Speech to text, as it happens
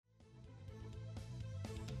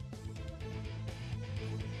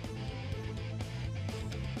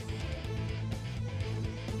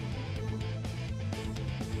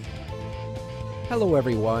Hello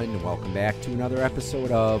everyone, welcome back to another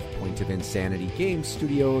episode of Point of Insanity Game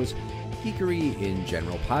Studios Geekery in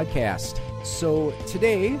General podcast. So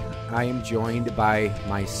today I am joined by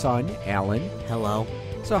my son, Alan. Hello.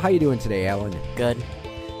 So how you doing today, Alan? Good.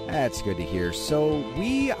 That's good to hear. So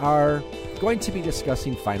we are going to be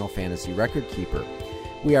discussing Final Fantasy Record Keeper.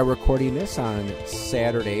 We are recording this on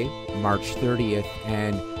Saturday, March 30th,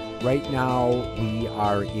 and right now we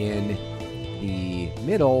are in the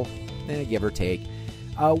middle, give or take.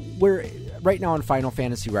 We're right now in Final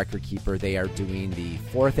Fantasy Record Keeper. They are doing the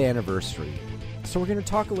 4th anniversary. So we're going to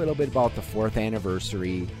talk a little bit about the 4th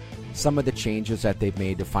anniversary, some of the changes that they've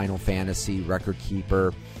made to Final Fantasy Record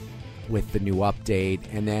Keeper with the new update,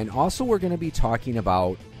 and then also we're going to be talking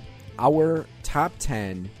about our top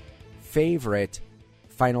 10 favorite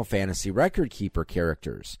Final Fantasy Record Keeper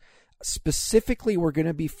characters. Specifically, we're going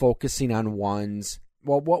to be focusing on ones.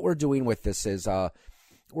 Well, what we're doing with this is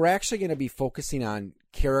we're actually going to be focusing on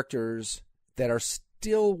characters that are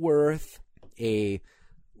still worth a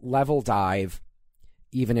level dive,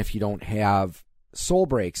 even if you don't have soul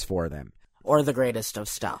breaks for them. Or the greatest of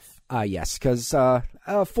stuff. Yes, because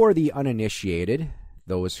for the uninitiated,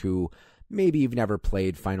 those who maybe you've never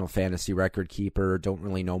played Final Fantasy Record Keeper, don't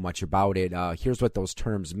really know much about it, here's what those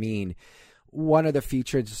terms mean. One of the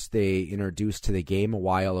features they introduced to the game a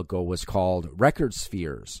while ago was called Record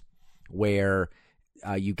Spheres, where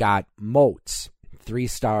you got motes,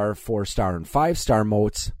 3-star, 4-star, and 5-star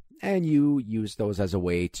motes, and you use those as a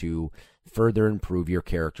way to further improve your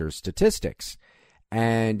character's statistics.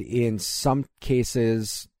 And in some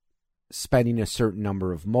cases, spending a certain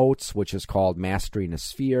number of motes, which is called mastering a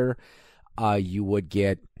sphere, you would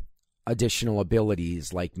get additional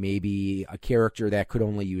abilities, like maybe a character that could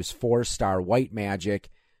only use 4-star white magic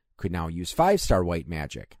could now use 5-star white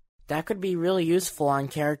magic. That could be really useful on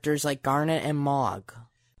characters like Garnet and Mog.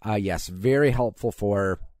 Yes, very helpful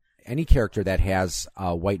for any character that has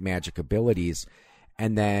white magic abilities.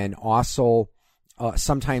 And then also,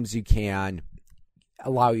 sometimes you can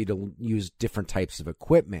allow you to use different types of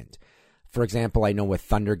equipment. For example, I know with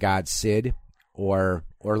Thunder God Cid or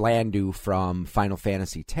Orlandu from Final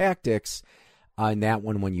Fantasy Tactics, in that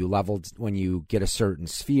one, when you get a certain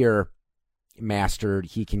sphere mastered,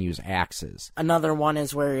 he can use axes. Another one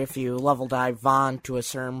is where if you level dive Vaughn to a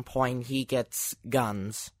certain point, he gets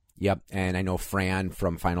guns. Yep, and I know Fran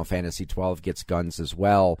from Final Fantasy 12 gets guns as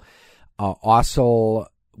well. Also,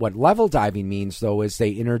 what level diving means, though, is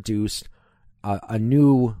they introduced a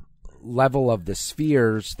new level of the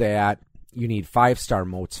spheres that you need 5-star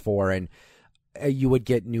motes for, and you would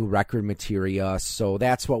get new record materia, so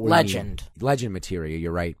that's what we're Legend materia,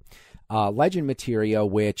 you're right. Legend materia,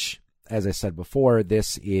 which, as I said before,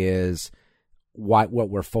 this is what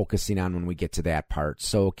we're focusing on when we get to that part.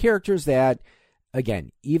 So characters that,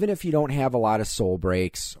 again, even if you don't have a lot of soul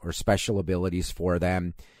breaks or special abilities for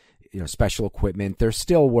them, special equipment, they're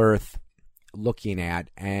still worth looking at.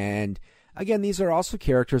 And again, these are also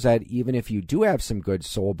characters that, even if you do have some good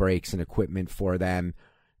soul breaks and equipment for them,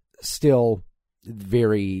 still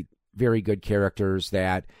very, very good characters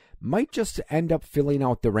that might just end up filling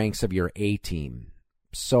out the ranks of your A team.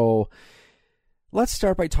 So let's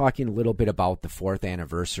start by talking a little bit about the 4th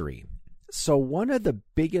anniversary. So one of the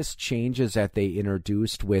biggest changes that they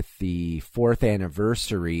introduced with the 4th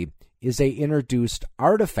anniversary is they introduced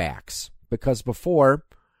artifacts, because before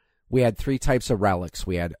we had 3 types of relics.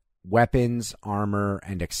 We had weapons, armor,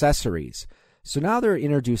 and accessories. So now they're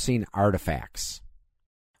introducing artifacts.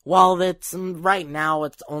 Well, right now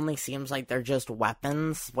it only seems like they're just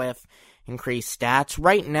weapons with increased stats.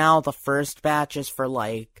 Right now, the first batch is for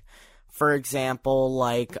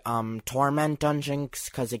example, Torment Dungeons,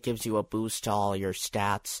 because it gives you a boost to all your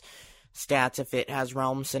stats if it has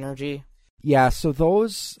Realm Synergy. Yeah, so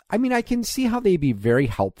those, I can see how they'd be very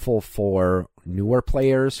helpful for newer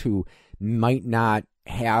players who might not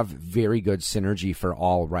have very good synergy for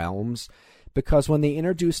all realms, because when they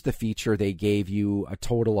introduced the feature, they gave you a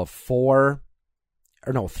total of 3,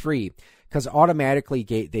 because automatically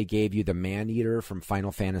they gave you the Man-Eater from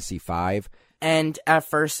Final Fantasy V. And at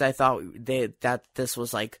first I thought that this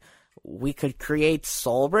was we could create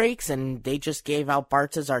soul breaks, and they just gave out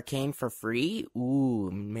Bartz's Arcane for free?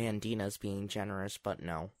 Ooh, Mandina's being generous, but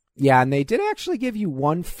no. Yeah, and they did actually give you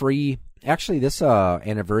one free. Actually, this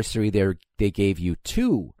anniversary, they gave you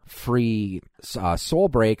 2 free soul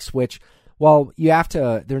breaks, which, well, you have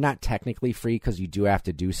to. They're not technically free because you do have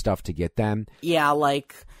to do stuff to get them. Yeah,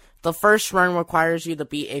 the first run requires you to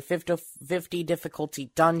beat a 50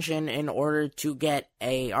 difficulty dungeon in order to get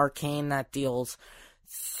a arcane that deals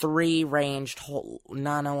 3 ranged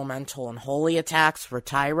non-elemental and holy attacks for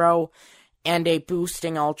Tyro, And a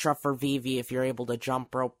boosting ultra for Vivi if you're able to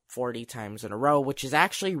jump rope 40 times in a row, which is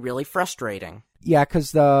actually really frustrating. Yeah,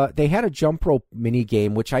 because they had a jump rope mini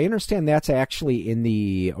game, which I understand that's actually in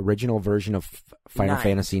the original version of Final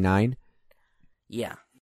Fantasy IX. Yeah.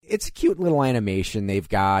 It's a cute little animation. They've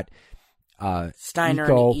got Steiner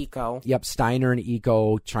Eiko, and Eiko. Yep, Steiner and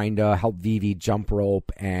Eiko trying to help Vivi jump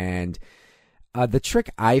rope. And the trick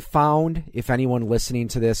I found, if anyone listening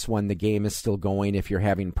to this when the game is still going, if you're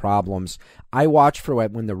having problems, I watch for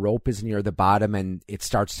when the rope is near the bottom and it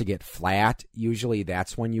starts to get flat. Usually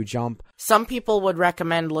that's when you jump. Some people would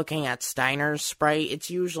recommend looking at Steiner's sprite. It's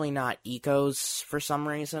usually not Eiko's for some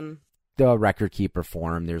reason. The Record Keeper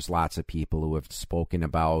forum, there's lots of people who have spoken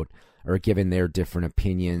about or given their different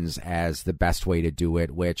opinions as the best way to do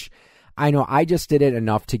it, which I know I just did it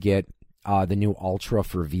enough to get the new Ultra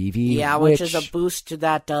for Vivi. Yeah, which is a boost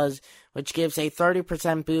which gives a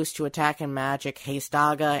 30% boost to attack and magic, haste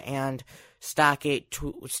daga, and stock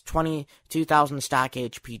 22,000 stock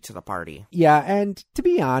HP to the party. Yeah, and to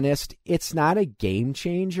be honest, it's not a game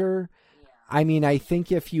changer. I mean, I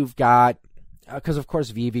think if you've got, because of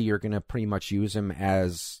course Vivi, you're going to pretty much use him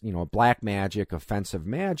as, black magic, offensive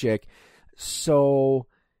magic. So,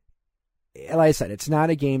 like I said, it's not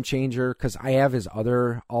a game changer because I have his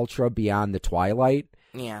other Ultra Beyond the Twilight.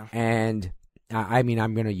 Yeah. And I mean,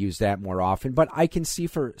 I'm going to use that more often, but I can see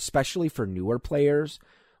especially for newer players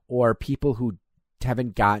or people who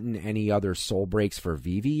haven't gotten any other soul breaks for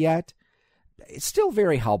Vivi yet, it's still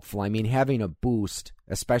very helpful. I mean, having a boost,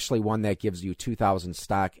 especially one that gives you 2,000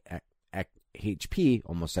 stock HP,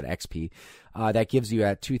 almost said XP, that gives you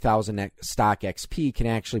at 2,000 stock XP can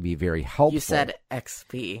actually be very helpful. You said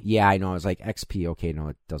XP. Yeah, I know. I was like, XP, okay, no,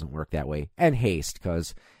 it doesn't work that way. And haste,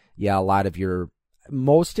 because, yeah,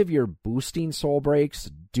 most of your boosting soul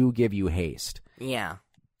breaks do give you haste. Yeah.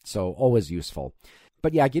 So, always useful.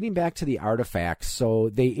 But yeah, getting back to the artifacts, so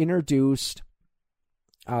they introduced,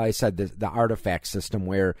 I said, the artifact system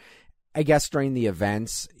where, I guess during the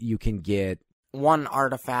events, you can get one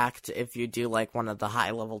artifact if you do one of the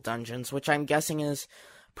high level dungeons, which I'm guessing is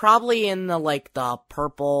probably in the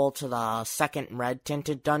purple to the second red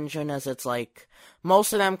tinted dungeon, as it's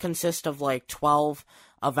most of them consist of 12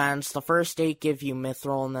 events. The first 8 give you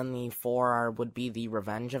mithril, and then the 4 would be the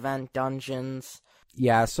revenge event dungeons.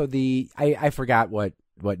 Yeah, so I forgot what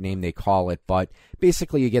name they call it, but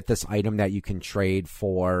basically you get this item that you can trade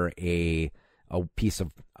for a piece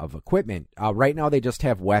of equipment. Right now they just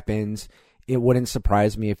have weapons. It wouldn't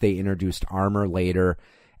surprise me if they introduced armor later.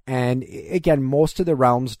 And again, most of the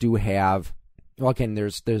realms do have,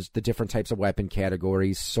 there's the different types of weapon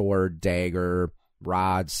categories: sword, dagger,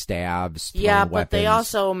 rods, stabs. Yeah, but weapons. They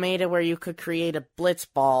also made it where you could create a blitz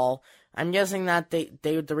the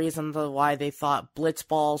reason why they thought blitz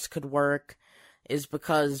balls could work is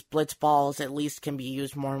because blitz balls at least can be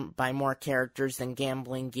used by more characters than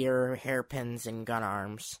gambling gear, hairpins, and gun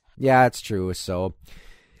arms. Yeah, it's true. So,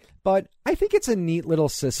 but I think it's a neat little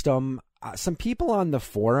system. Some people on the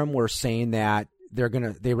forum were saying that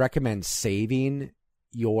they recommend saving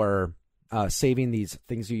these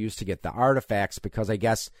things you use to get the artifacts, because I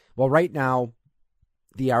guess, right now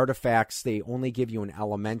the artifacts, they only give you an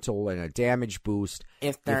elemental and a damage boost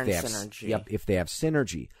if they're in synergy. Yep, if they have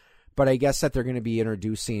synergy. But I guess that they're going to be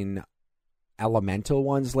introducing elemental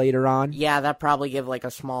ones later on. Yeah, that probably give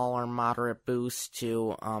a small or moderate boost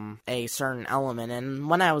to a certain element. And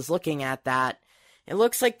when I was looking at that, it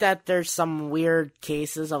looks like that there's some weird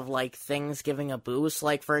cases of things giving a boost.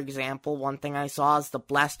 For example, one thing I saw is the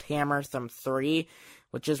Blessed Hammer from 3,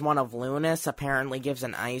 which is one of Lunas, apparently gives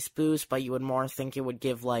an ice boost, but you would more think it would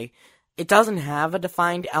give it doesn't have a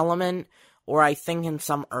defined element. Or I think in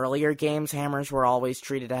some earlier games, hammers were always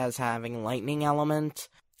treated as having lightning element.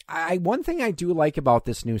 One thing I do like about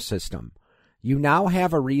this new system, you now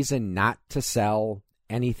have a reason not to sell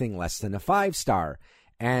anything less than a 5-star.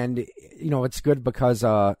 And, it's good because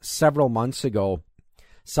several months ago,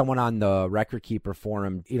 someone on the Record Keeper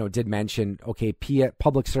forum, did mention, okay,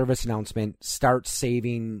 public service announcement, start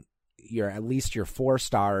saving at least your 4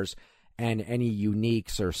 stars and any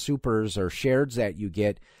uniques or supers or shareds that you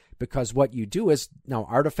get. Because what you do is, now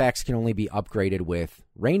artifacts can only be upgraded with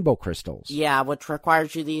rainbow crystals. Yeah, which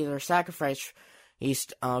requires you to either sacrifice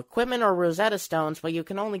equipment or Rosetta Stones, but you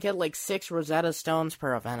can only get 6 Rosetta Stones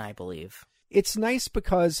per event, I believe. It's nice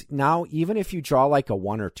because now, even if you draw a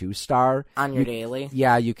 1 or 2 star on your daily,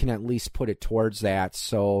 yeah, you can at least put it towards that.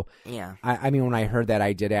 So, yeah, I mean, when I heard that,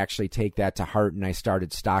 I did actually take that to heart, and I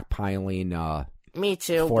started stockpiling. Me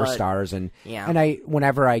too. 4 stars, and yeah. And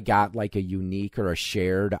whenever I got a unique or a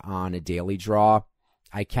shared on a daily draw,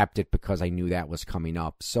 I kept it because I knew that was coming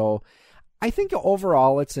up. So I think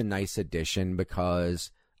overall it's a nice addition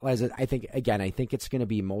because, I think it's going to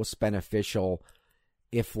be most beneficial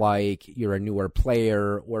if, like, you're a newer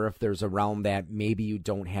player or if there's a realm that maybe you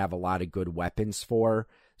don't have a lot of good weapons for.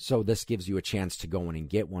 So this gives you a chance to go in and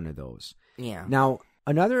get one of those. Yeah. Now,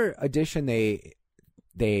 another addition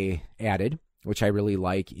they added, which I really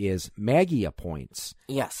like, is Magia points.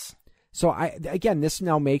 Yes. So this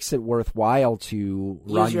now makes it worthwhile to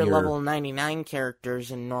use your level 99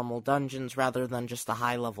 characters in normal dungeons rather than just the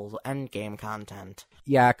high level end game content.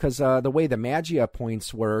 Yeah, because the way the Magia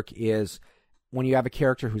points work is when you have a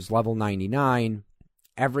character who's level 99,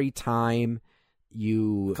 every time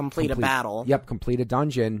you complete a battle. Yep, complete a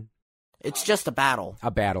dungeon. It's just a battle.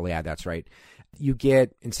 A battle, yeah, that's right. You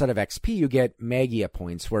get, instead of XP, you get Magia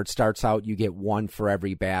points, where it starts out you get 1 for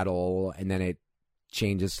every battle, and then it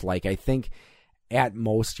changes. Like, I think at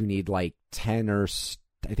most you need like 10 or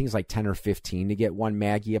 15 to get 1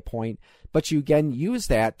 Magia point. But you can use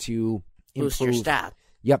that to boost your stat.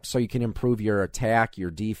 Yep, so you can improve your attack,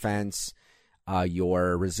 your defense,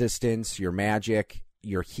 your resistance, your magic,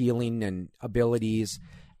 your healing and abilities.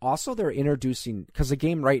 Also, they're introducing, because the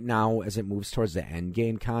game right now, as it moves towards the end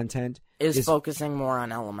game content, is focusing more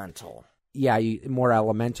on elemental. Yeah, more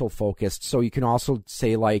elemental focused. So you can also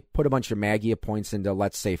say, like, put a bunch of Magia points into,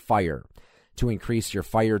 let's say, fire to increase your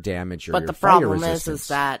fire damage or your fire resistance. But the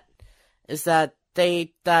problem is that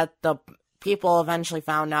the people eventually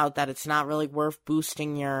found out that it's not really worth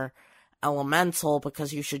boosting your elemental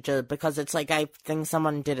because it's like, I think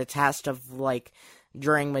someone did a test of, like,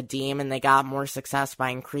 during Redeem, and they got more success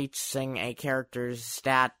by increasing a character's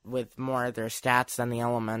stat with more of their stats than the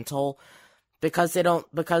elemental.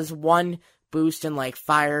 Because one boost in, like,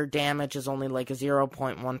 fire damage is only, like, a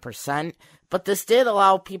 0.1%. But this did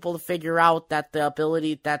allow people to figure out that the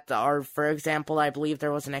ability for example, I believe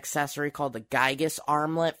there was an accessory called the Gygus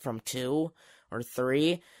Armlet from 2 or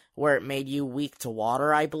 3, where it made you weak to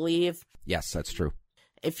water, I believe. Yes, that's true.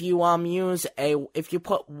 If you if you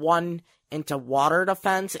put 1 into water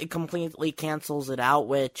defense, it completely cancels it out,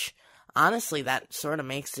 which, honestly, that sort of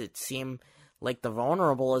makes it seem like the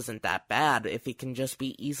vulnerable isn't that bad if it can just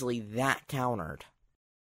be easily that countered.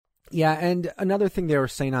 Yeah, and another thing they were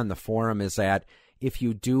saying on the forum is that if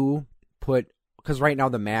you do put, because right now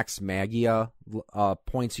the max Magia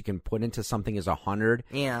points you can put into something is 100.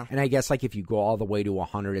 Yeah. And I guess, like, if you go all the way to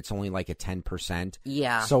 100, it's only like a 10%.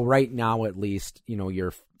 Yeah. So right now, at least,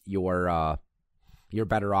 you're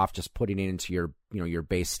better off just putting it into your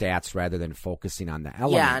base stats rather than focusing on the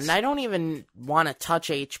elements. Yeah, and I don't even want to touch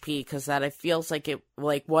HP because it feels like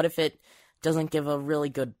what if it doesn't give a really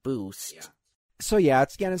good boost? Yeah. So yeah,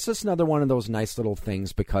 it's just another one of those nice little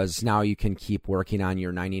things because now you can keep working on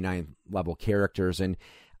your 99 level characters. And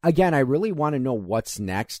again, I really want to know what's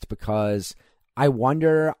next because I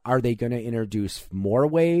wonder, are they going to introduce more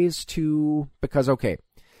ways to, because okay,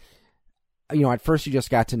 at first you just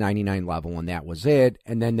got to 99 level and that was it.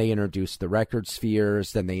 And then they introduced the record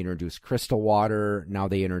spheres. Then they introduced crystal water. Now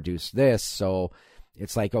they introduced this. So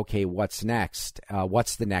it's like, okay, what's next?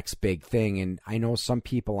 What's the next big thing? And I know some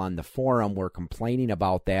people on the forum were complaining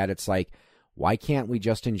about that. It's like, why can't we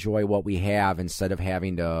just enjoy what we have instead of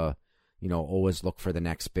having to, always look for the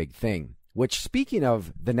next big thing? Which, speaking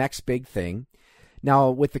of the next big thing, now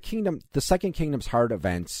with the Second Kingdom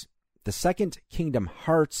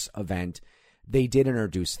Hearts event, they did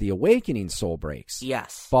introduce the Awakening Soul Breaks.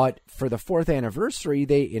 Yes. But for the 4th anniversary,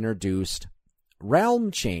 they introduced Realm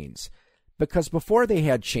Chains. Because before they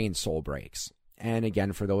had Chain Soul Breaks. And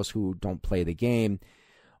again, for those who don't play the game,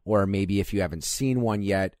 or maybe if you haven't seen one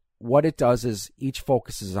yet, what it does is each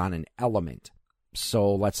focuses on an element.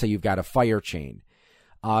 So let's say you've got a fire chain.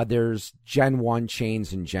 There's Gen 1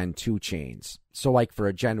 chains and Gen 2 chains. So like for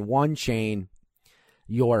a Gen 1 chain,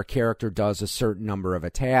 your character does a certain number of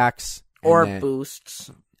attacks. Or boosts.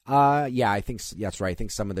 Yeah, I think that's right. I think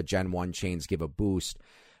some of the Gen 1 chains give a boost.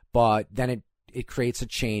 But then it creates a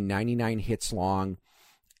chain 99 hits long,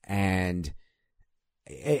 and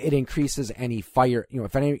it increases any fire.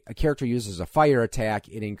 If a character uses a fire attack,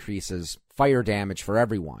 it increases fire damage for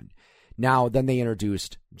everyone. Now, then they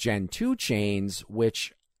introduced Gen 2 chains,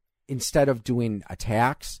 which instead of doing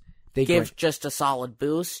attacks, they give just a solid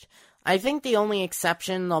boost. I think the only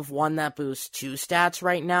exception of one that boosts 2 stats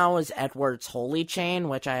right now is Edward's Holy Chain,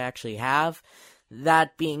 which I actually have.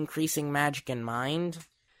 That be increasing magic and mind.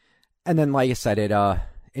 And then, like I said,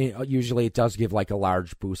 it usually it does give like a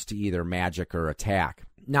large boost to either magic or attack.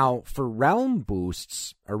 Now, for realm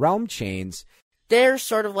boosts or realm chains, they're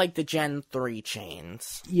sort of like the Gen 3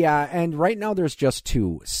 chains. Yeah, and right now there's just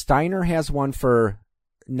 2. Steiner has one for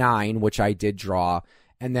 9, which I did draw,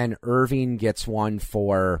 and then Irving gets one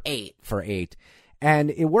for 8.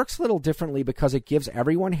 And it works a little differently because it gives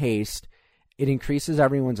everyone haste. It increases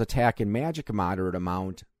everyone's attack and magic a moderate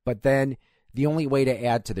amount. But then the only way to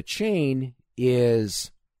add to the chain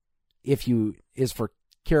is for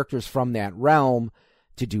characters from that realm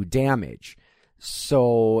to do damage.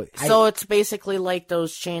 So it's basically like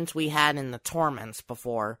those chains we had in the Torments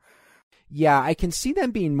before. Yeah, I can see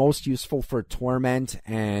them being most useful for Torment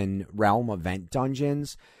and Realm event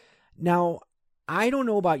dungeons. Now, I don't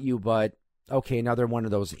know about you, but okay, another one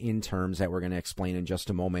of those in terms that we're going to explain in just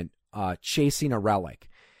a moment. Chasing a relic.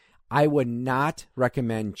 I would not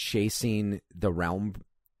recommend chasing the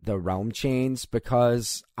realm chains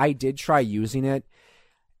because I did try using it.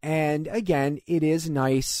 And again, it is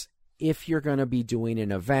nice if you're going to be doing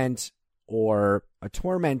an event or a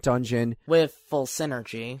Torment dungeon with full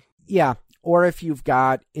synergy. Yeah, or if you've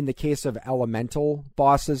got, in the case of elemental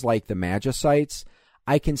bosses like the Magicites,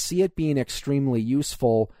 I can see it being extremely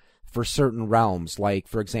useful for certain realms. Like,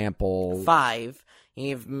 for example, 5.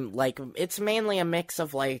 It's mainly a mix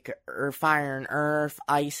of fire and earth.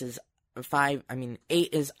 Ice is 5. 8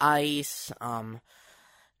 is ice.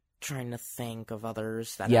 Trying to think of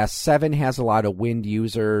others. 7 has a lot of wind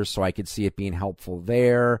users, so I could see it being helpful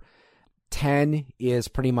there. 10 is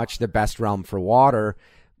pretty much the best realm for water.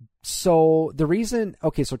 So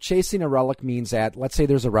so chasing a relic means that, let's say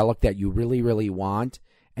there's a relic that you really, really want,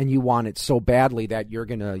 and you want it so badly that you're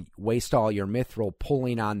going to waste all your mithril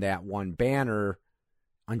pulling on that one banner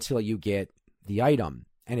until you get the item.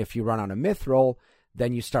 And if you run out of mithril,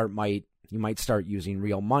 then you might start using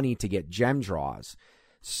real money to get gem draws.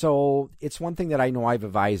 So it's one thing that I know I've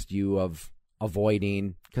advised you of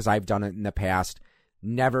avoiding, because I've done it in the past.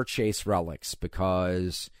 Never chase relics,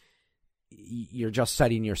 because you're just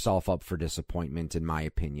setting yourself up for disappointment, in my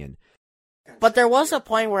opinion. But there was a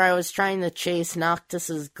point where I was trying to chase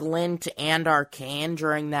Noctis's Glint and Arcane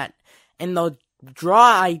during that, and the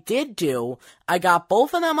draw I did do, I got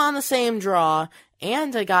both of them on the same draw,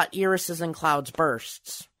 and I got Irises and Cloud's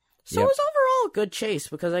Bursts. So It was overall a good chase,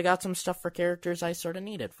 because I got some stuff for characters I sort of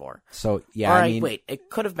needed for. So, yeah, wait, it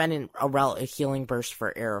could have been a Healing Burst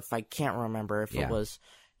for Aerith. I can't remember if it was,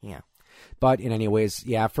 But in any ways,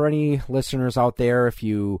 for any listeners out there, if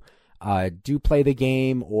you do play the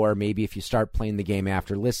game, or maybe if you start playing the game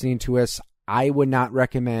after listening to us, I would not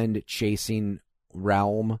recommend chasing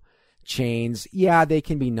realm chains. Yeah, they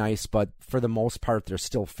can be nice, but for the most part, they're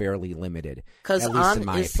still fairly limited. Because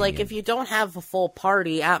it's like, if you don't have a full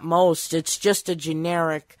party, at most, it's just a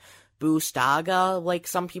generic boost aga, like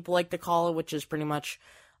some people like to call it, which is pretty much,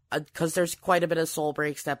 because there's quite a bit of soul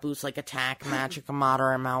breaks that boost attack, magic, a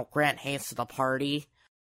moderate amount, grant haste to the party.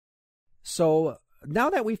 So now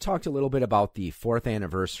that we've talked a little bit about the 4th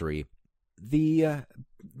anniversary,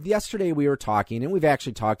 yesterday we were talking, and we've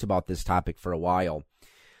actually talked about this topic for a while,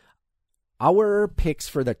 our picks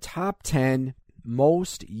for the top 10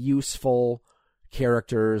 most useful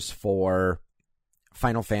characters for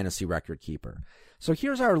Final Fantasy Record Keeper. So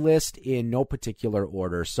here's our list in no particular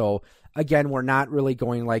order. So again, we're not really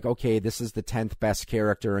going okay, this is the 10th best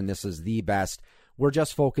character and this is the best. We're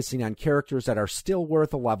just focusing on characters that are still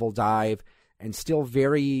worth a level dive and still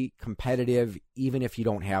very competitive, even if you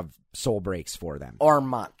don't have soul breaks for them. Or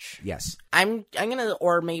much. Yes.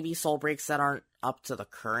 Or maybe soul breaks that aren't up to the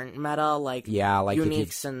current meta,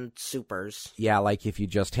 uniques and supers. Yeah, like if you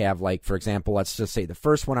just have, for example, let's just say the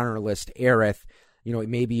first one on our list, Aerith,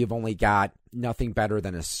 maybe you've only got nothing better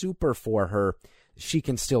than a super for her, she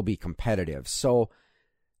can still be competitive. So,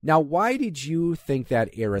 now why did you think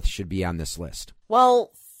that Aerith should be on this list?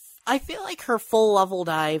 Well, I feel like her full level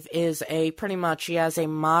dive is she has a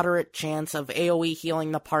moderate chance of AoE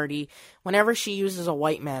healing the party whenever she uses a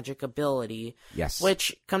white magic ability. Yes.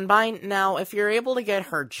 Which now, if you're able to get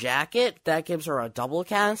her jacket, that gives her a double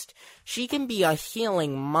cast. She can be a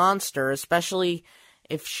healing monster, especially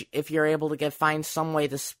if you're able to find some way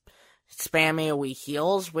to spam AoE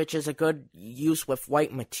heals, which is a good use with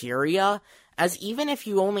white materia. As even if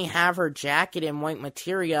you only have her jacket in white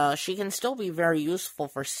materia, she can still be very useful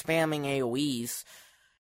for spamming AoEs.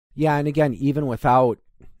 Yeah, and again, even without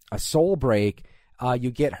a soul break,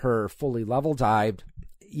 you get her fully level dived.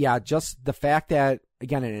 Yeah, just the fact that,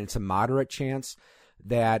 again, and it's a moderate chance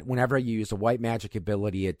that whenever you use a white magic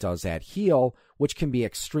ability, it does that heal, which can be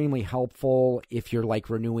extremely helpful if you're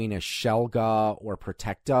renewing a Shelga or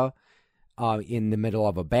Protecta in the middle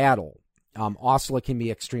of a battle. Also, it can be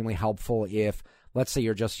extremely helpful if, let's say,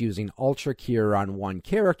 you're just using Ultra Cure on one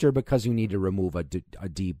character because you need to remove a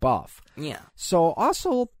debuff. Yeah. So,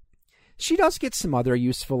 also, She does get some other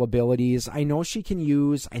useful abilities. I know she can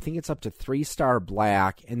use, I think it's up to 3-star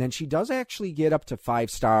black, and then she does actually get up to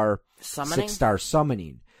 5-star, Summoning? 6-star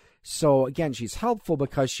summoning. So again, she's helpful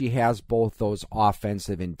because she has both those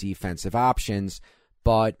offensive and defensive options,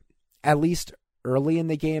 but at least early in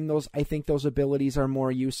the game, I think those abilities are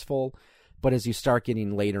more useful. But as you start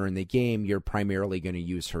getting later in the game, you're primarily going to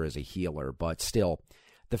use her as a healer. But still,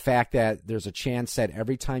 the fact that there's a chance that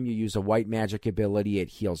every time you use a white magic ability, it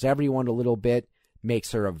heals everyone a little bit,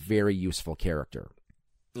 makes her a very useful character.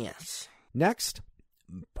 Yes. Next,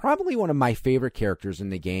 probably one of my favorite characters in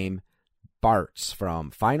the game, Bartz from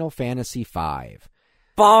Final Fantasy V.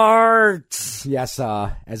 Bartz! Yes,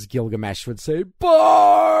 as Gilgamesh would say,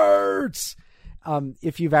 Bartz!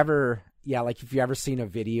 If you've ever seen a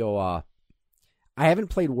video, I haven't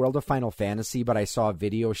played World of Final Fantasy, but I saw a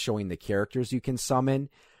video showing the characters you can summon,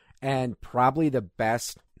 and probably the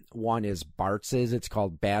best one is Bartz's. It's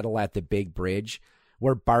called Battle at the Big Bridge,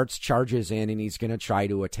 where Bartz charges in and he's going to try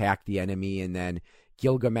to attack the enemy, and then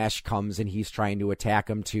Gilgamesh comes and he's trying to attack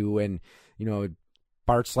him too, and, you know,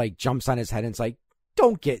 Bartz, like, jumps on his head and it's like,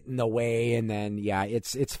 don't get in the way, and then, yeah,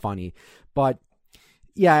 it's funny. But,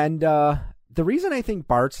 yeah, and the reason I think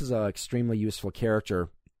Bartz is an extremely useful character,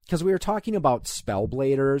 because we were talking about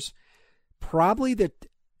Spellbladers, probably the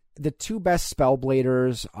two best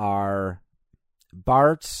Spellbladers are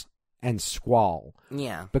Bartz and Squall.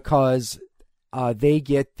 Yeah. Because they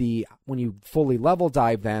get when you fully level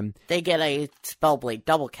dive them, they get a Spellblade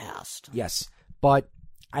double cast. Yes, but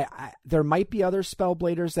there might be other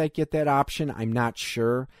Spellbladers that get that option. I'm not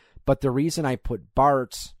sure. But the reason I put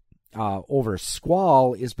Bartz over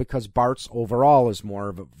Squall is because Bartz overall is more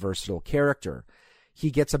of a versatile character. He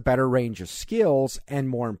gets a better range of skills, and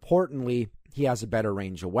more importantly, he has a better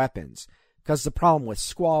range of weapons. Because the problem with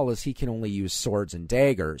Squall is he can only use swords and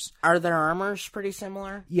daggers. Are their armors pretty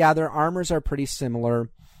similar? Yeah, their armors are pretty similar.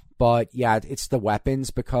 But yeah, it's the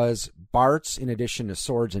weapons, because Bartz, in addition to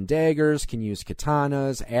swords and daggers, can use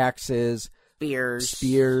katanas, axes,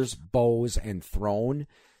 spears, bows, and thrown.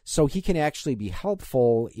 So he can actually be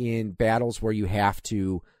helpful in battles where you have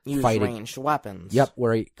to use fight ranged weapons. Yep,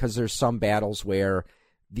 because there's some battles where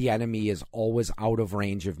the enemy is always out of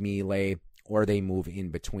range of melee, or they move in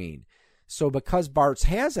between. So because Bartz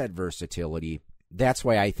has that versatility, that's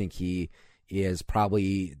why I think he is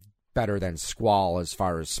probably better than Squall as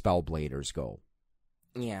far as Spellbladers go.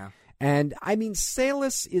 Yeah. And, I mean,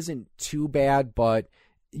 Salus isn't too bad, but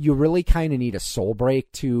you really kind of need a soul break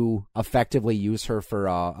to effectively use her for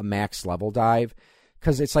a max level dive,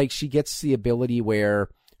 because it's like she gets the ability where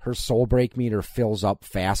her soul break meter fills up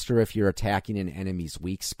faster if you're attacking an enemy's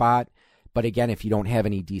weak spot. But again, if you don't have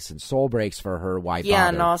any decent soul breaks for her, why bother? Yeah,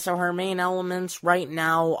 and also her main elements right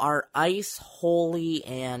now are ice, holy,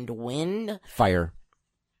 and wind. Fire.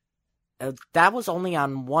 That was only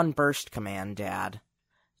on one burst command, Dad.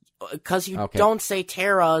 Because you don't say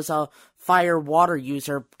Terra is a fire-water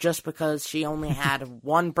user just because she only had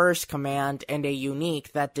one burst command and a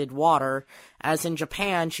unique that did water, as in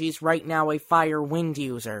Japan, she's right now a fire-wind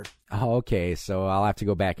user. Okay, so I'll have to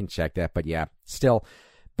go back and check that, but yeah, still,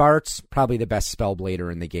 Bart's probably the best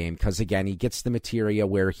Spellblader in the game, because again, he gets the materia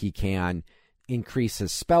where he can increase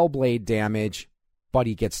his Spellblade damage, but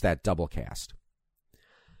he gets that double cast.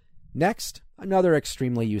 Next, another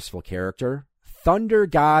extremely useful character, Thunder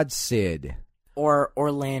God Cid. Or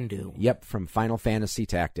Orlandeau. Yep, from Final Fantasy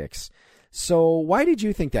Tactics. So why did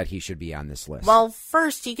you think that he should be on this list? Well,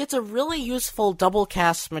 first, he gets a really useful double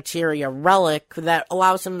cast materia relic that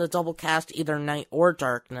allows him to double cast either night or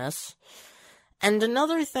darkness. And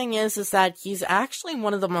another thing is that he's actually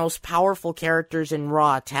one of the most powerful characters in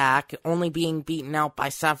Raw Attack, only being beaten out by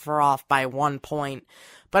Sephiroth by 1 point.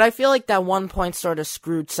 But I feel like that 1 point sort of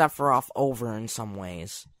screwed Sephiroth over in some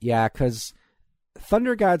ways. Yeah, because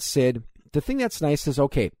Thunder God Cid, the thing that's nice is,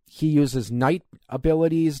 okay, he uses night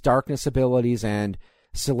abilities, darkness abilities, and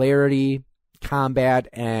celerity, combat,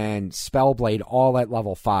 and Spellblade all at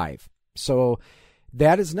level 5. So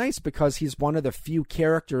that is nice because he's one of the few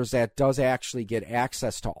characters that does actually get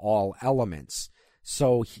access to all elements.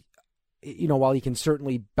 So, while he can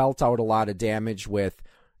certainly belt out a lot of damage with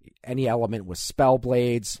any element with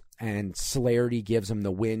Spellblades, and celerity gives him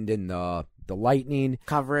the wind and the lightning.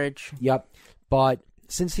 Coverage. Yep. But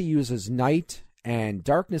since he uses night and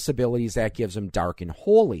darkness abilities, that gives him dark and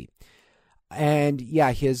holy. And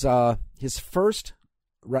yeah, his first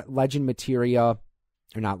legend materia,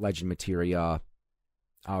 or not legend materia,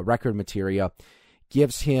 record materia,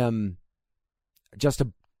 gives him just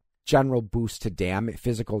a general boost to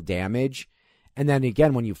physical damage. And then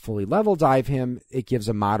again, when you fully level dive him, it gives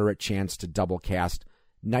a moderate chance to double cast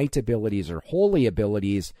night abilities or holy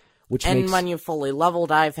abilities, when you fully level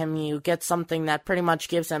dive him, you get something that pretty much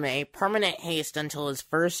gives him a permanent haste until his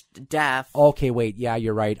first death. Okay, wait, yeah,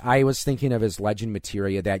 you're right. I was thinking of his legend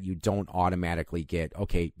materia that you don't automatically get.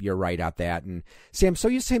 Okay, you're right at that. And see, I'm so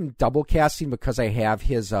used to him double casting because I have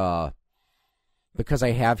his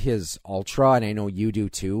ultra, and I know you do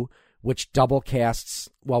too, which double casts.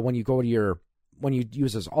 Well, when you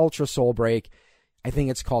use his ultra soul break, I think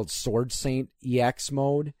it's called Sword Saint EX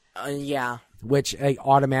mode. Yeah. Which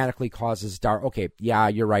automatically causes dark. Okay, yeah,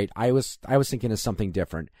 you're right. I was thinking of something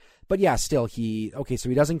different. But yeah, still so he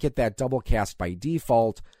doesn't get that double cast by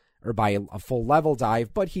default or by a full level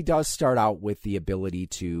dive, but he does start out with the ability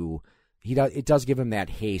to. It does give him that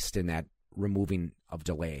haste and that removing of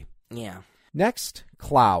delay. Yeah. Next,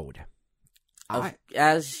 Cloud. The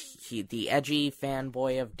edgy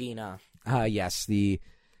fanboy of Dina. Yes, the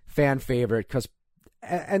fan favorite,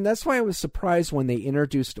 and that's why I was surprised when they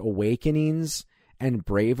introduced Awakenings and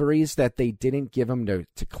Braveries that they didn't give them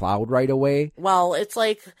to Cloud right away. Well, it's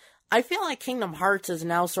like, I feel like Kingdom Hearts is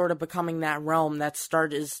now sort of becoming that realm that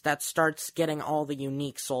starts getting all the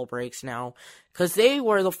unique soul breaks now. Because they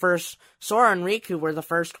were the first, Sora and Riku were the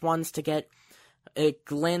first ones to get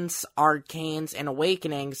Glints, Arcanes, and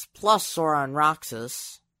Awakenings, plus Sora and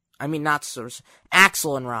Roxas. I mean, not Sora,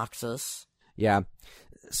 Axel and Roxas. Yeah.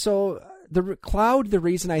 So the Cloud, the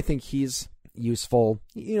reason I think he's useful,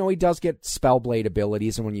 he does get Spellblade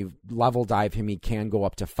abilities, and when you level dive him, he can go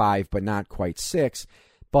up to 5, but not quite 6.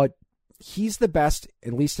 But he's the best,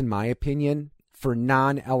 at least in my opinion, for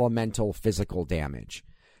non-elemental physical damage.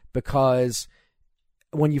 Because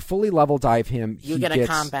when you fully level dive him, you get a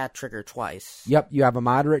combat trigger twice. Yep, you have a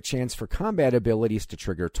moderate chance for combat abilities to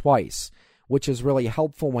trigger twice, which is really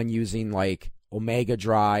helpful when using like Omega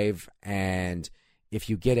Drive and if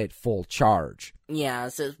you get it full charge. Yeah,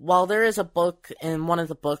 well, there is a book, and one of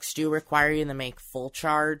the books do require you to make full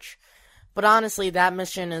charge. But honestly, that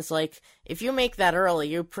mission is like, if you make that early,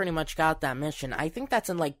 you pretty much got that mission. I think that's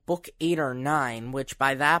in like book 8 or 9, which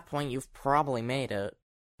by that point you've probably made it.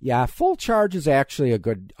 Yeah, full charge is actually a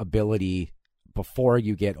good ability before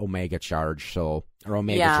you get Omega Charge, or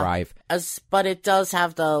Omega Drive. But it does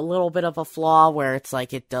have the little bit of a flaw where it's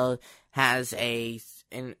like it has a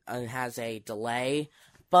delay,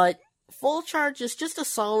 but full charge is just a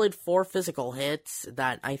solid 4 physical hits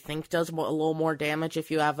that I think does a little more damage if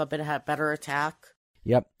you have a better attack.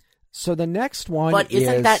 Yep. So the next one But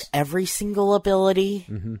isn't that every single ability?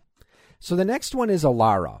 Mm-hmm. So the next one is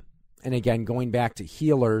Alara. And again, going back to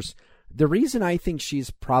healers, the reason I think she's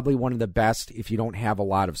probably one of the best if you don't have a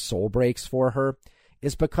lot of soul breaks for her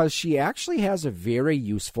is because she actually has a very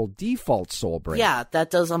useful default soul break. Yeah, that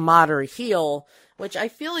does a moderate heal, which I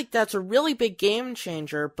feel like that's a really big game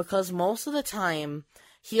changer because most of the time,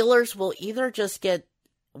 healers will either just get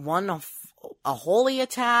a holy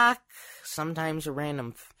attack, sometimes a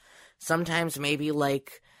random, sometimes maybe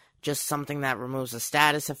like just something that removes a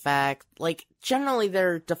status effect. Like, generally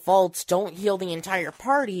their defaults don't heal the entire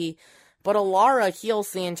party, but Alara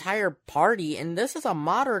heals the entire party, and this is a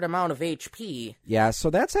moderate amount of HP. Yeah,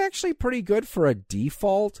 so that's actually pretty good for a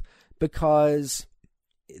default, because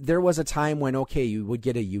there was a time when, you would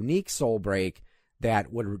get a unique soul break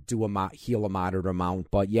that would do heal a moderate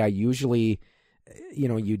amount, but yeah, usually,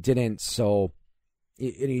 you didn't, so...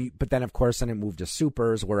 But then, of course, then it moved to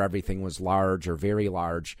supers where everything was large or very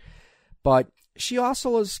large. But she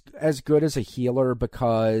also is as good as a healer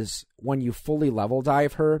because when you fully level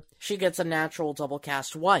dive her... She gets a natural double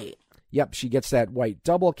cast white. Yep, she gets that white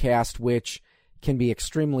double cast, which can be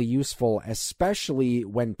extremely useful, especially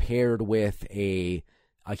when paired with a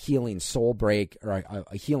healing soul break or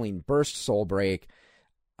a healing burst soul break.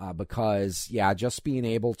 Because, just being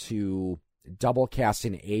able to double cast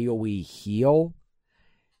an AoE heal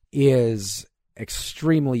is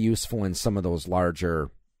extremely useful in some of those larger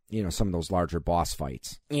boss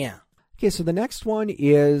fights. Yeah. Okay, so the next one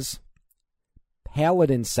is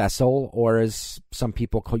Paladin Cecil, or as some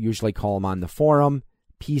people usually call him on the forum,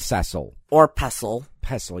 P-Cecil. Or Pestle.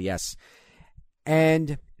 Pestle, yes.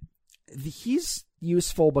 And he's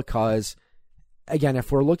useful because, again,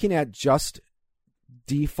 if we're looking at just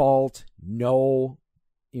default, no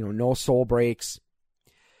soul breaks,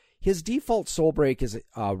 his default soul break is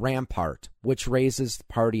Rampart, which raises the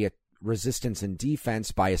party resistance and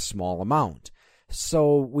defense by a small amount.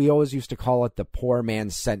 So we always used to call it the poor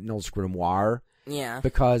man's Sentinel's Grimoire. Yeah.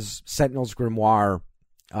 Because Sentinel's Grimoire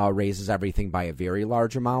raises everything by a very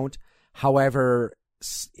large amount. However,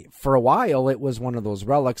 for a while, it was one of those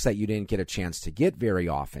relics that you didn't get a chance to get very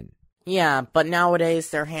often. Yeah, but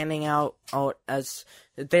nowadays they're handing out as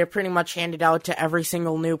they're pretty much handed out to every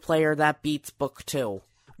single new player that beats Book 2.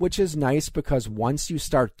 which is nice because once you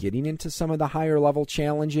start getting into some of the higher level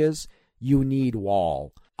challenges, you need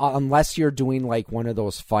wall. Unless you're doing like one of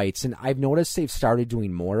those fights. And I've noticed they've started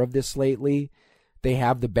doing more of this lately. They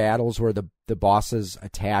have the battles where the boss's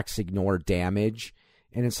attacks ignore damage.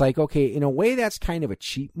 And it's like, okay, in a way that's kind of a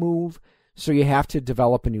cheap move. So you have to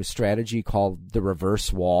develop a new strategy called the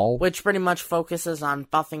reverse wall. Which pretty much focuses on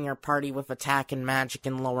buffing your party with attack and magic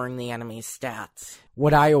and lowering the enemy's stats.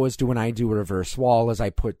 What I always do when I do a reverse wall is I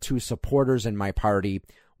put 2 supporters in my party,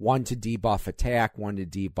 one to debuff attack, one to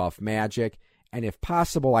debuff magic. And if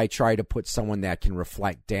possible, I try to put someone that can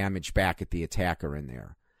reflect damage back at the attacker in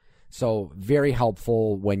there. So very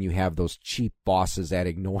helpful when you have those cheap bosses that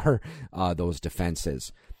ignore those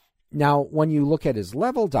defenses. Now, when you look at his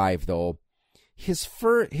level dive, though, his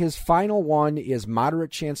final one is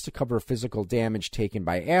moderate chance to cover physical damage taken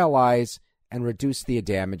by allies and reduce the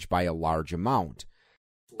damage by a large amount.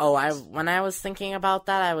 Oh, when I was thinking about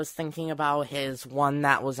that, I was thinking about his one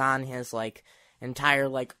that was on his entire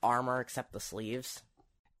armor except the sleeves.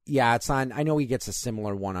 Yeah, it's on. I know he gets a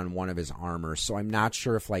similar one on one of his armor, so I'm not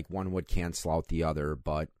sure if one would cancel out the other,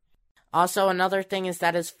 but also another thing is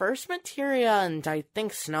that his first materia, and I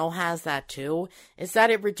think Snow has that too, is that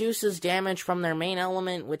it reduces damage from their main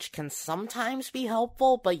element, which can sometimes be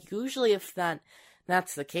helpful, but usually if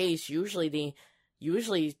that's the case, usually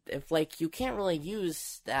if you can't really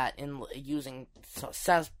use that in using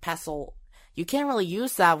Pestle. You can't really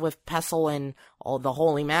use that with Pestle and the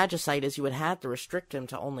Holy Magicite, as you would have to restrict him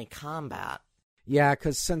to only combat. Yeah,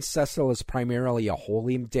 because since Cecil is primarily a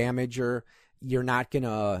holy damager, you're not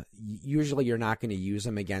gonna use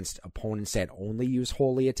him against opponents that only use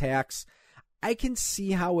holy attacks. I can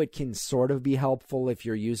see how it can sort of be helpful if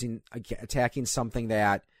you're attacking something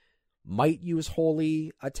that might use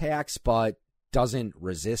holy attacks but doesn't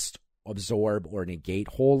resist, absorb, or negate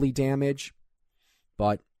holy damage.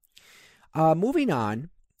 But moving on,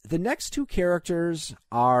 the next 2 characters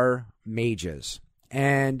are mages,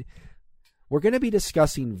 and we're going to be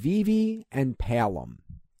discussing Vivi and Palom.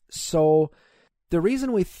 So the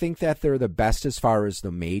reason we think that they're the best as far as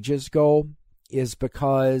the mages go is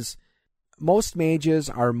because most mages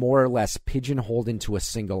are more or less pigeonholed into a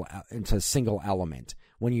single element.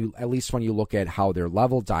 At least when you look at how their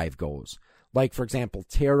level dive goes. Like, for example,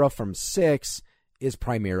 Terra from 6 is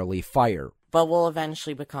primarily fire. But will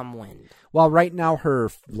eventually become wind. Well, right now her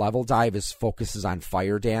level dive focuses on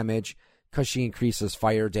fire damage because she increases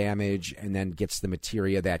fire damage and then gets the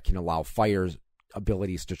materia that can allow fire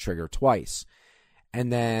abilities to trigger twice.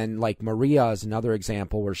 And then, Maria is another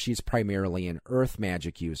example where she's primarily an earth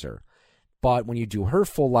magic user. But when you do her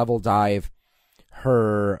full level dive,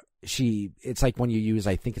 it's like when you use,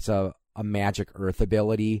 I think it's a magic earth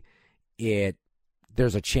ability,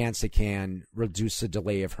 there's a chance it can reduce the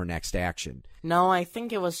delay of her next action. No, I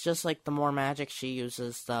think it was just the more magic she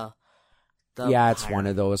uses, the yeah, it's one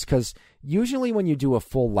of those. Because usually when you do a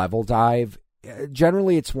full level dive,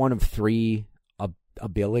 generally it's one of 3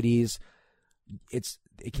 abilities. It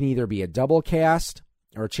can either be a double cast,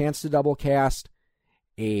 or a chance to double cast,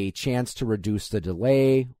 a chance to reduce the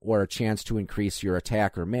delay, or a chance to increase your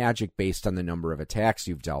attack or magic based on the number of attacks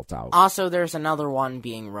you've dealt out. Also, there's another one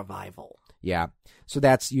being revival. Yeah, so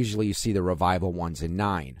that's usually you see the revival ones in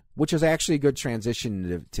 9, which is actually a good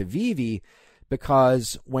transition to Vivi,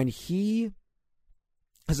 because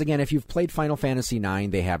again, if you've played Final Fantasy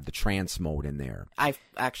IX, they have the trance mode in there. I've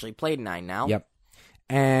actually played 9 now. Yep.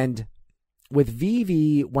 And with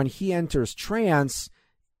Vivi, when he enters trance,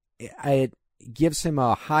 it gives him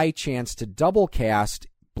a high chance to double cast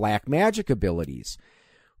black magic abilities,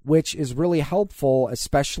 which is really helpful,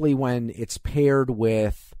 especially when it's paired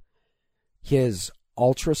with his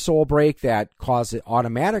Ultra Soul Break that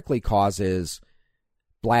automatically causes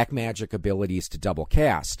black magic abilities to double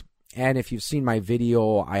cast. And if you've seen my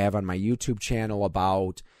video I have on my YouTube channel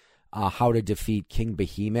about how to defeat King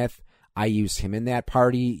Behemoth, I use him in that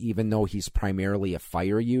party, even though he's primarily a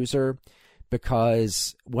fire user,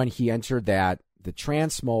 because when he entered the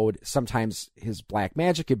trance mode, sometimes his black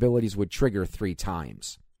magic abilities would trigger 3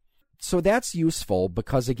 times. So that's useful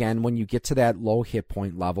because, again, when you get to that low hit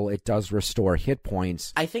point level, it does restore hit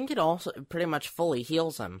points. I think it also pretty much fully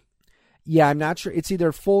heals him. Yeah, I'm not sure. It's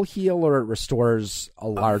either full heal or it restores a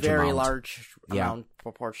large amount. Very large amount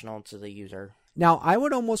proportional to the user. Now, I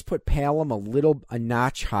would almost put Palom a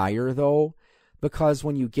notch higher, though, because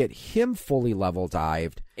when you get him fully level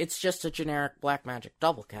dived... It's just a generic black magic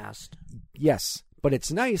double cast. Yes, but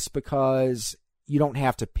it's nice because you don't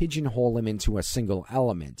have to pigeonhole him into a single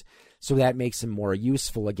element. So that makes him more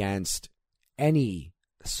useful against any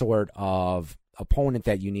sort of opponent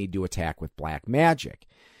that you need to attack with black magic.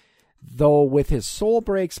 Though with his soul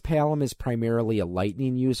breaks, Palom is primarily a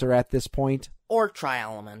lightning user at this point. Or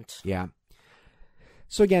tri-element. Yeah.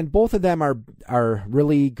 So again, both of them are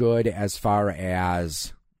really good as far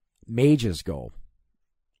as mages go.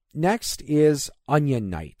 Next is Onion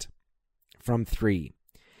Knight from 3.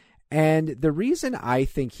 And the reason I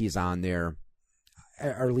think he's on there,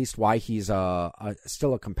 or at least why he's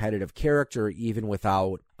still a competitive character even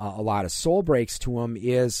without a lot of soul breaks to him,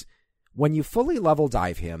 is when you fully level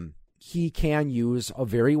dive him, he can use a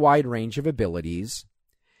very wide range of abilities.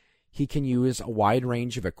 He can use a wide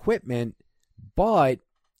range of equipment, but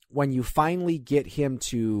when you finally get him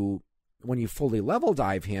when you fully level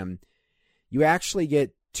dive him, you actually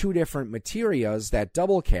get 2 different materias that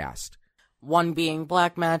double cast. One being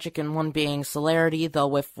black magic and one being celerity, though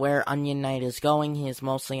with where Onion Knight is going, he is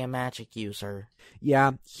mostly a magic user.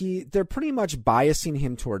 Yeah, they're pretty much biasing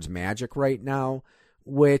him towards magic right now,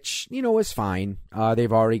 which, is fine.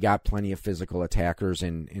 They've already got plenty of physical attackers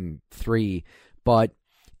in 3, but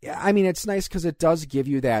I mean, it's nice because it does give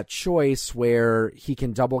you that choice where he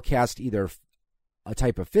can double cast either a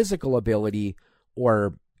type of physical ability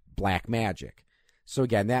or black magic. So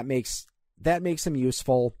again, that makes him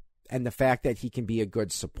useful, and the fact that he can be a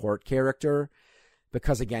good support character,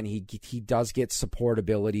 because again, he does get support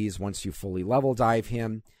abilities once you fully level dive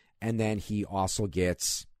him, and then he also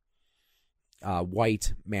gets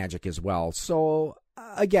white magic as well. So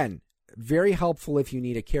again, very helpful if you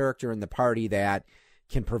need a character in the party that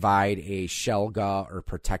can provide a Shelga or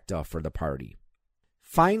Protecta for the party.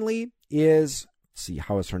 Finally is, let's see,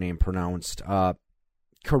 how is her name pronounced?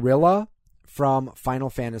 Karilla from Final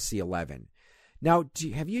Fantasy XI. Now,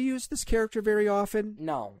 have you used this character very often?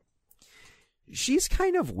 No. She's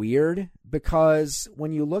kind of weird because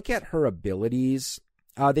when you look at her abilities,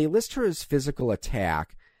 they list her as physical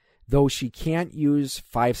attack, though she can't use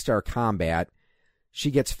 5-star combat.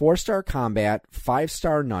 She gets 4-star combat,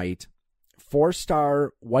 5-star knight,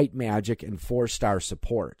 4-star white magic, and 4-star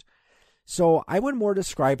support. So I would more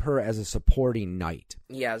describe her as a supporting knight.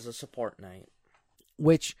 Yeah, as a support knight.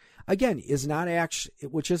 Which, again,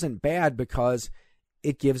 isn't bad because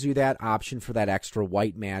it gives you that option for that extra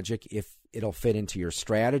white magic if it'll fit into your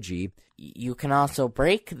strategy. You can also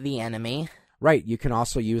break the enemy. Right, you can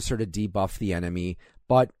also use her to debuff the enemy.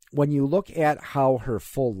 But when you look at how her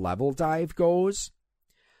full level dive goes,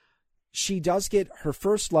 she does get her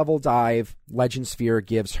first level dive. Legend Sphere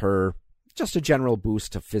gives her just a general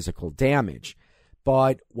boost to physical damage.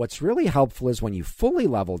 But what's really helpful is when you fully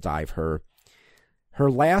level dive her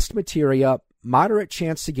last materia, moderate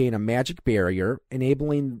chance to gain a magic barrier,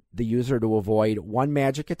 enabling the user to avoid 1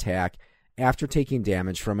 magic attack after taking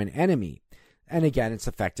damage from an enemy. And again, it's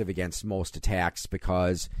effective against most attacks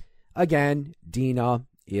because, again, Dina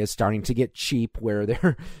is starting to get cheap where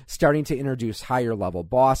they're starting to introduce higher level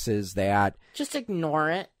bosses that just ignore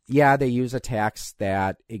it. Yeah, they use attacks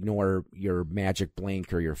that ignore your magic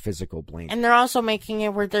blink or your physical blink. And they're also making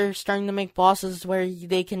it where they're starting to make bosses where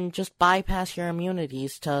they can just bypass your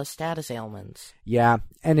immunities to status ailments. Yeah,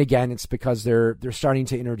 and again, it's because they're starting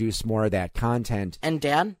to introduce more of that content. And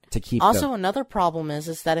Dad, to keep also another problem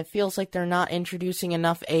is that it feels like they're not introducing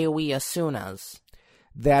enough AoE Asunas.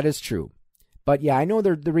 That is true. But yeah, I know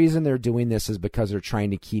the reason they're doing this is because they're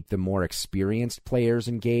trying to keep the more experienced players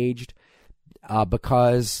engaged.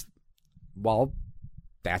 Because, well,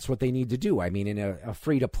 that's what they need to do. I mean, in a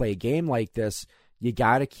free-to-play game like this, you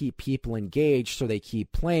got to keep people engaged so they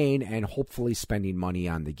keep playing and hopefully spending money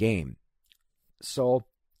on the game. So,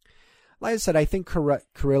 like I said, I think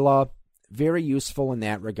Karilla, very useful in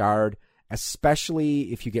that regard,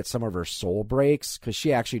 especially if you get some of her soul breaks, because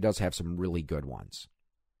she actually does have some really good ones.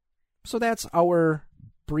 So that's our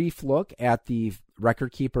brief look at the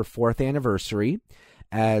Record Keeper 4th anniversary,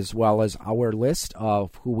 as well as our list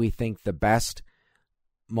of who we think the best,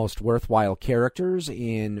 most worthwhile characters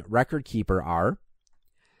in Record Keeper are.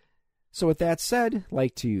 So with that said, I'd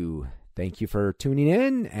like to thank you for tuning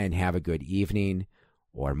in and have a good evening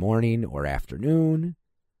or morning or afternoon,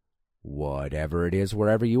 whatever it is,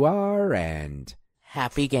 wherever you are, and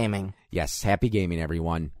happy gaming. Yes, happy gaming,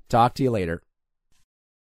 everyone. Talk to you later.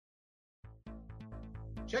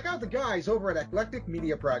 Check out the guys over at Eclectic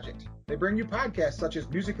Media Project. They bring you podcasts such as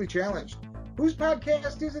Musically Challenged. Whose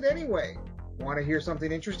podcast is it anyway? Want to hear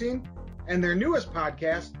something interesting? And their newest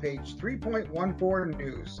podcast, Page 3.14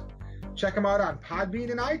 News. Check them out on Podbean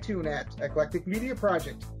and iTunes at Eclectic Media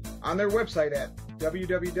Project, on their website at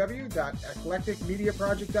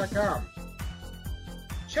www.eclecticmediaproject.com.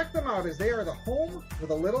 Check them out as they are the home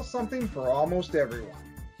with a little something for almost everyone.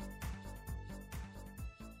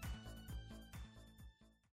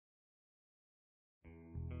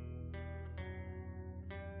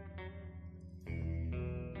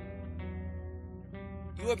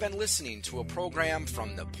 You have been listening to a program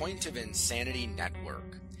from the Point of Insanity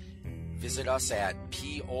Network. Visit us at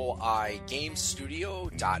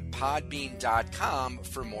poigamestudio.podbean.com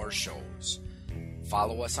for more shows.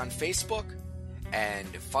 Follow us on Facebook and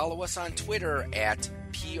follow us on Twitter at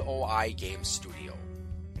POI Game Studio.